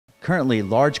Currently,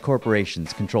 large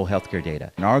corporations control healthcare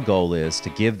data, and our goal is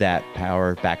to give that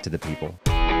power back to the people.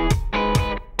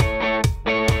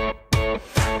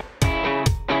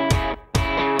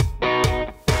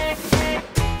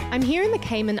 I'm here in the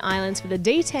Cayman Islands for the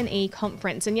D10E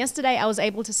conference, and yesterday I was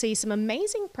able to see some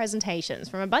amazing presentations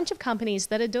from a bunch of companies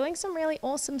that are doing some really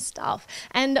awesome stuff.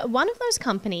 And one of those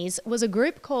companies was a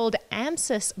group called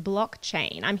Amsys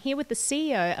Blockchain. I'm here with the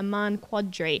CEO, Aman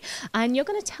Quadri, and you're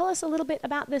going to tell us a little bit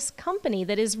about this company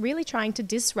that is really trying to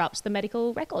disrupt the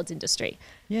medical records industry.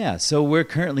 Yeah, so we're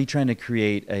currently trying to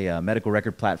create a medical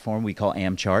record platform we call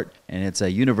Amchart, and it's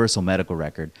a universal medical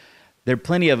record. There are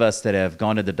plenty of us that have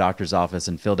gone to the doctor's office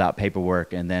and filled out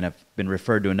paperwork and then have been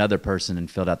referred to another person and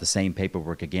filled out the same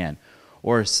paperwork again.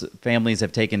 Or families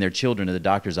have taken their children to the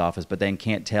doctor's office but then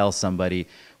can't tell somebody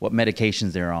what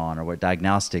medications they're on or what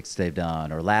diagnostics they've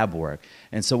done or lab work.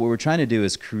 And so what we're trying to do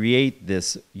is create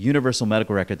this universal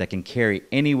medical record that can carry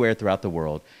anywhere throughout the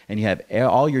world, and you have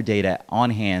all your data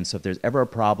on hand, so if there's ever a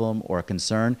problem or a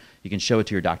concern, you can show it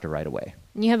to your doctor right away.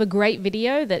 You have a great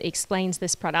video that explains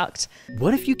this product.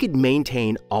 What if you could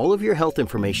maintain all of your health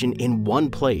information in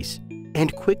one place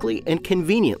and quickly and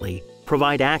conveniently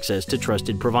provide access to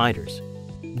trusted providers?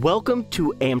 Welcome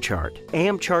to Amchart.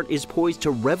 Amchart is poised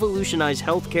to revolutionize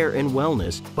healthcare and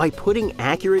wellness by putting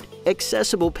accurate,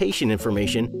 accessible patient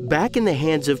information back in the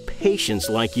hands of patients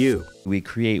like you. We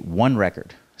create one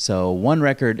record. So one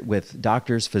record with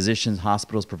doctors, physicians,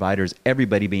 hospitals, providers,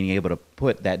 everybody being able to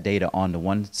put that data onto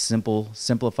one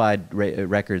simplified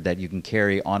record that you can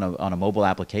carry on a mobile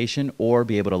application or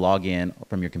be able to log in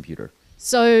from your computer.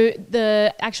 So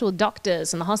the actual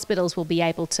doctors and the hospitals will be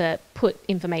able to put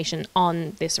information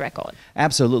on this record?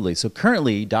 Absolutely. So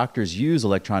currently, doctors use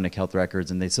electronic health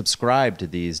records and they subscribe to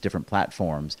these different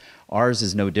platforms. Ours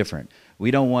is no different.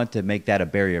 We don't want to make that a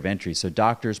barrier of entry. So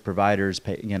doctors, providers,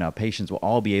 patients will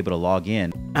all be able to log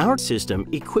in. Our system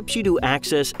equips you to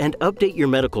access and update your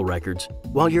medical records,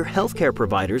 while your healthcare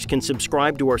providers can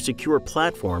subscribe to our secure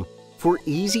platform for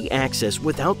easy access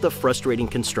without the frustrating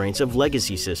constraints of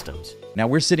legacy systems. Now,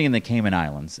 we're sitting in the Cayman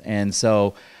Islands, and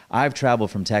so I've traveled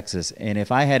from Texas, and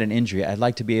if I had an injury, I'd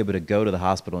like to be able to go to the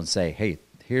hospital and say, hey,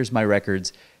 here's my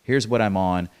records, here's what I'm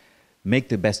on, make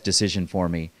the best decision for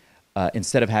me,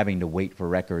 instead of having to wait for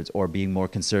records or being more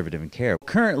conservative in care.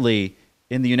 Currently,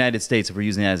 in the United States, if we're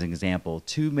using that as an example,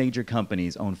 2 major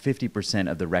companies own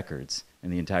 50% of the records in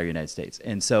the entire United States.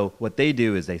 And so what they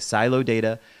do is they silo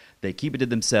data, they keep it to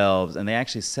themselves, and they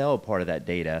actually sell part of that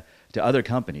data to other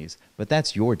companies. But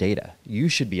that's your data. You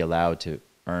should be allowed to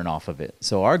earn off of it.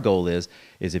 So our goal is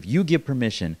if you give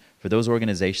permission for those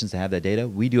organizations to have that data,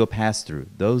 we do a pass-through.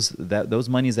 Those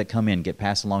monies that come in get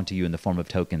passed along to you in the form of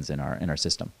tokens in our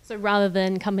system. So rather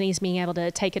than companies being able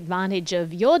to take advantage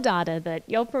of your data that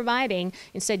you're providing,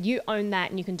 instead you own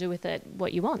that and you can do with it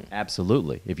what you want.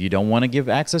 Absolutely. If you don't want to give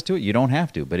access to it, you don't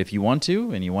have to. But if you want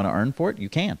to and you want to earn for it, you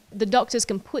can. The doctors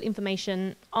can put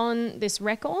information on this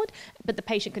record, but the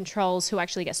patient controls who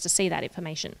actually gets to see that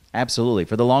information. Absolutely.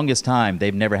 For the longest time,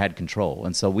 they've never had control.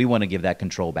 And so we want to give that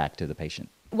control back to the patient.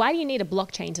 Why do you need a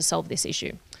blockchain to solve this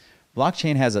issue?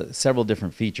 Blockchain has several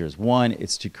different features. One,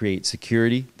 it's to create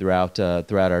security throughout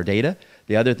our data.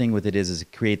 The other thing with it is to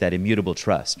create that immutable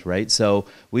trust, right? So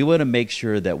we want to make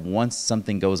sure that once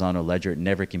something goes on a ledger, it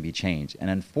never can be changed. And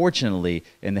unfortunately,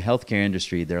 in the healthcare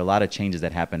industry, there are a lot of changes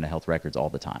that happen to health records all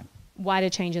the time. Why do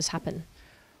changes happen?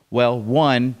 Well,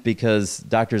 one, because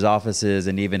doctors' offices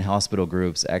and even hospital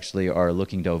groups actually are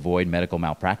looking to avoid medical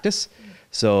malpractice.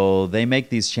 So they make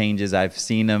these changes. I've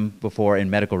seen them before in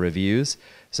medical reviews.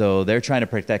 So they're trying to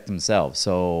protect themselves.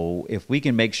 So if we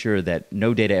can make sure that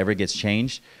no data ever gets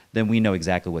changed, then we know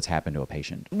exactly what's happened to a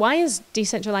patient. Why is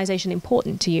decentralization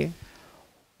important to you?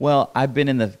 Well, I've been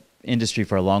in the industry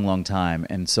for a long, long time.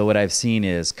 And so what I've seen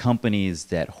is companies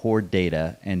that hoard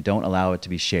data and don't allow it to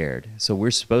be shared. So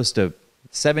we're supposed to,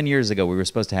 7 years ago, we were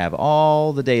supposed to have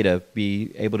all the data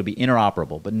be able to be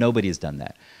interoperable, but nobody has done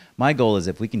that. My goal is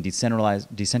if we can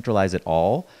decentralize it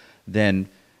all, then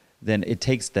it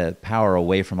takes the power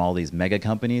away from all these mega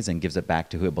companies and gives it back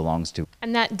to who it belongs to.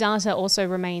 And that data also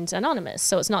remains anonymous,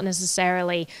 so it's not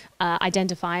necessarily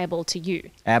identifiable to you.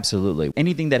 Absolutely.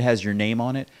 Anything that has your name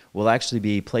on it will actually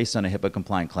be placed on a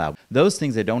HIPAA-compliant cloud. Those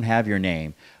things that don't have your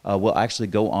name will actually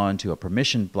go on to a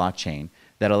permissioned blockchain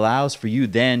that allows for you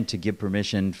then to give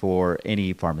permission for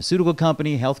any pharmaceutical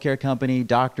company, healthcare company,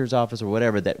 doctor's office, or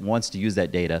whatever that wants to use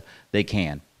that data, they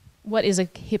can. What is a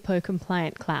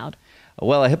HIPAA-compliant cloud?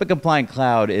 Well, a HIPAA-compliant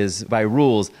cloud is, by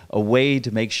rules, a way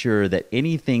to make sure that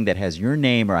anything that has your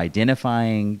name or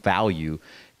identifying value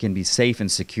can be safe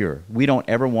and secure. We don't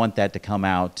ever want that to come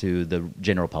out to the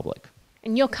general public.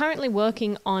 And you're currently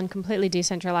working on completely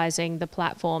decentralizing the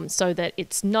platform so that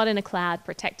it's not in a cloud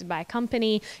protected by a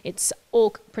company. It's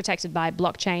all protected by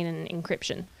blockchain and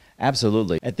encryption.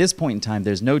 Absolutely. At this point in time,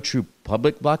 there's no true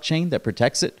public blockchain that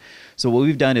protects it. So what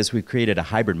we've done is we've created a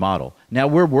hybrid model. Now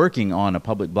we're working on a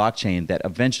public blockchain that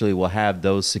eventually will have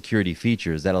those security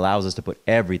features that allows us to put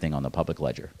everything on the public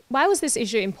ledger. Why was this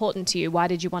issue important to you? Why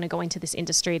did you want to go into this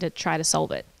industry to try to solve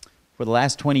it? For the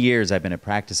last 20 years, I've been a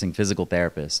practicing physical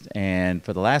therapist. And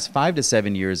for the last 5 to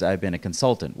 7 years, I've been a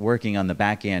consultant working on the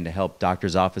back end to help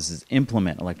doctors' offices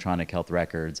implement electronic health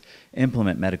records,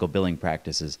 implement medical billing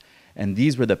practices. And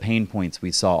these were the pain points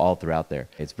we saw all throughout there.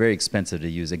 It's very expensive to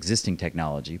use existing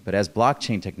technology, but as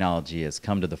blockchain technology has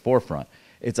come to the forefront,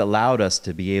 it's allowed us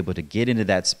to be able to get into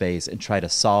that space and try to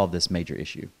solve this major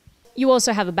issue. You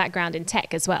also have a background in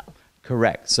tech as well.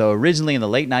 Correct. So originally in the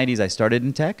late 90s, I started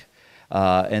in tech.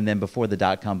 And then before the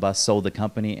dot-com bust, sold the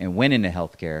company and went into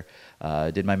healthcare.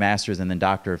 Did my master's and then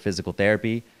doctor of physical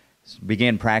therapy.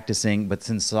 Began practicing, but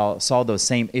since saw those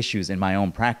same issues in my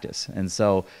own practice. And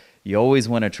so you always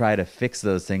want to try to fix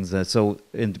those things. So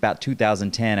in about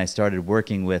 2010, I started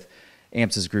working with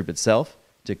Amsys Group itself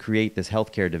to create this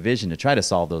healthcare division to try to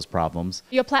solve those problems.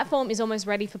 Your platform is almost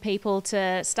ready for people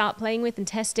to start playing with and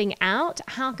testing out.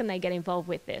 How can they get involved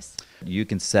with this? You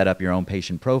can set up your own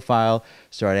patient profile,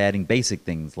 start adding basic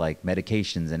things like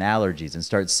medications and allergies, and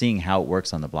start seeing how it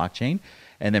works on the blockchain.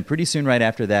 And then pretty soon right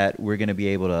after that, we're going to be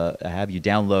able to have you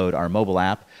download our mobile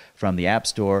app from the App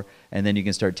Store, and then you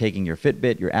can start taking your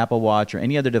Fitbit, your Apple Watch, or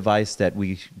any other device that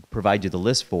we provide you the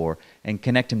list for and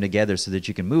connect them together so that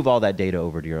you can move all that data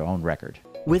over to your own record.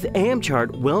 With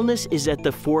Amchart, wellness is at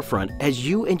the forefront as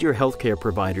you and your healthcare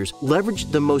providers leverage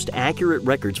the most accurate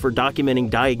records for documenting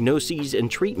diagnoses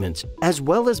and treatments, as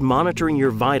well as monitoring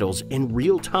your vitals in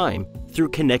real time through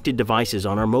connected devices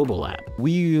on our mobile app.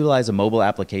 We utilize a mobile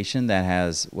application that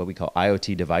has what we call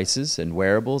IoT devices and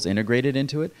wearables integrated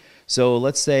into it. So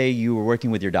let's say you were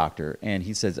working with your doctor and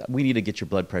he says, we need to get your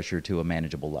blood pressure to a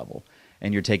manageable level,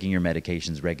 and you're taking your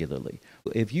medications regularly.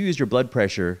 If you use your blood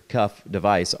pressure cuff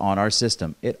device on our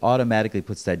system, it automatically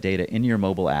puts that data in your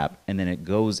mobile app, and then it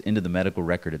goes into the medical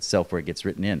record itself where it gets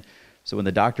written in. So when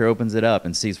the doctor opens it up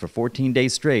and sees for 14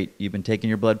 days straight, you've been taking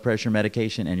your blood pressure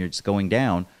medication and you're just going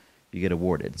down, you get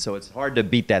awarded. So it's hard to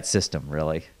beat that system,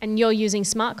 really. And you're using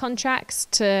smart contracts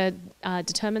to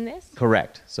determine this?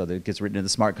 Correct. So that it gets written in the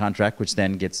smart contract, which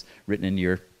then gets written in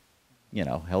your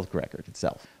health record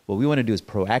itself. What we want to do is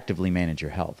proactively manage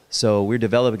your health. So we're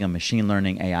developing a machine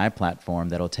learning AI platform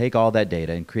that'll take all that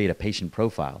data and create a patient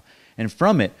profile. And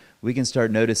from it, we can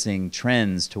start noticing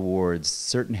trends towards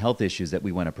certain health issues that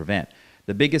we want to prevent.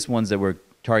 The biggest ones that we're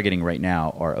targeting right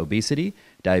now are obesity,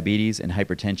 diabetes, and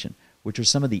hypertension, which are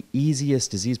some of the easiest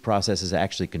disease processes to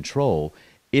actually control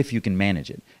if you can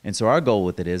manage it. And so our goal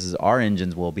with it is our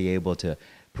engines will be able to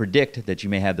predict that you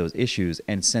may have those issues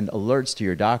and send alerts to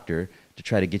your doctor to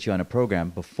try to get you on a program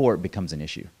before it becomes an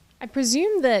issue. I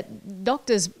presume that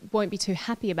doctors won't be too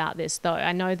happy about this, though.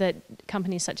 I know that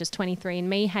companies such as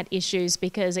 23andMe had issues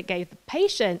because it gave the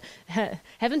patient,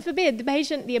 heaven forbid, the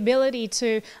patient the ability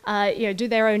to do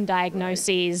their own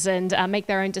diagnoses and make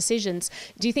their own decisions.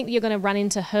 Do you think that you're going to run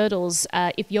into hurdles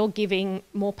if you're giving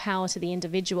more power to the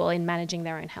individual in managing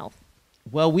their own health?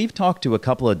 Well, we've talked to a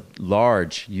couple of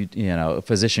large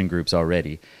physician groups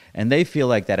already, and they feel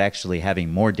like that actually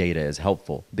having more data is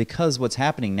helpful, because what's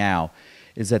happening now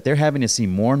is that they're having to see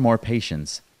more and more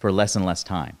patients for less and less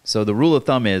time. So the rule of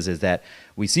thumb is that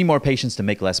we see more patients to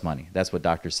make less money. That's what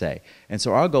doctors say. And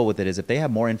so our goal with it is if they have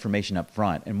more information up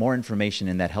front and more information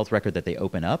in that health record that they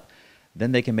open up,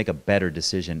 then they can make a better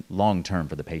decision long term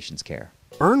for the patient's care.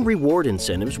 Earn reward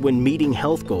incentives when meeting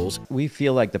health goals. We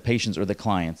feel like the patients or the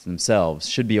clients themselves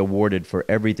should be awarded for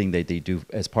everything that they do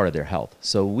as part of their health.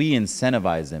 So we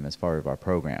incentivize them as part of our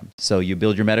program. So you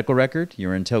build your medical record, you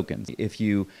earn tokens. If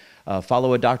you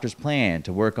follow a doctor's plan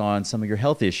to work on some of your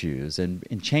health issues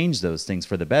and change those things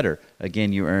for the better,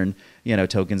 again, you earn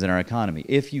tokens in our economy.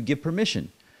 If you give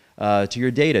permission to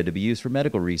your data to be used for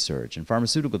medical research and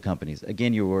pharmaceutical companies,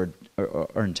 again, you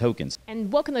earn tokens.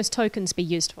 And what can those tokens be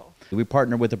used for? We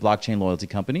partner with a blockchain loyalty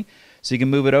company, so you can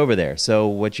move it over there. So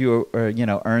what you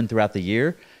earn throughout the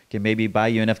year can maybe buy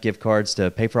you enough gift cards to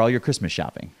pay for all your Christmas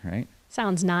shopping, right?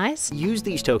 Sounds nice. Use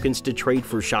these tokens to trade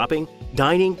for shopping,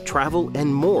 dining, travel,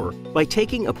 and more by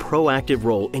taking a proactive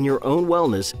role in your own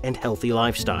wellness and healthy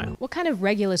lifestyle. What kind of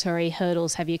regulatory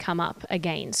hurdles have you come up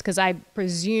against? Because I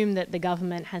presume that the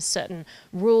government has certain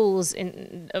rules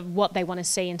of what they want to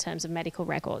see in terms of medical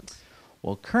records.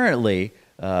 Well, currently,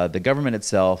 the government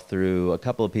itself, through a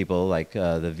couple of people like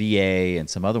the VA and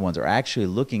some other ones, are actually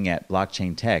looking at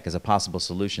blockchain tech as a possible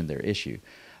solution to their issue.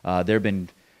 There have been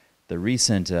the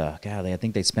recent, I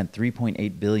think they spent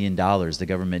 $3.8 billion, the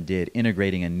government did,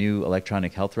 integrating a new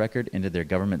electronic health record into their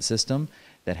government system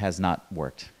that has not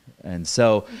worked. And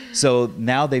so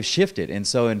now they've shifted. And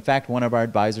so, in fact, one of our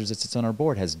advisors that sits on our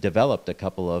board has developed a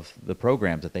couple of the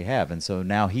programs that they have. And so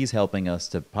now he's helping us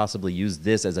to possibly use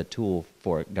this as a tool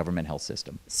for a government health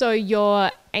system. So your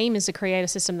aim is to create a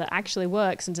system that actually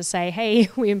works and to say, hey,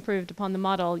 we improved upon the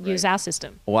model, use our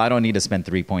system. Well, I don't need to spend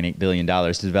 $3.8 billion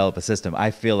to develop a system. I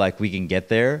feel like we can get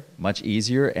there much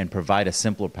easier and provide a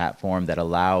simpler platform that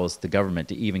allows the government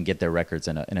to even get their records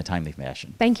in a timely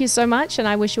fashion. Thank you so much, and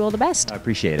I wish you all the best. I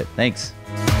appreciate it. Thanks.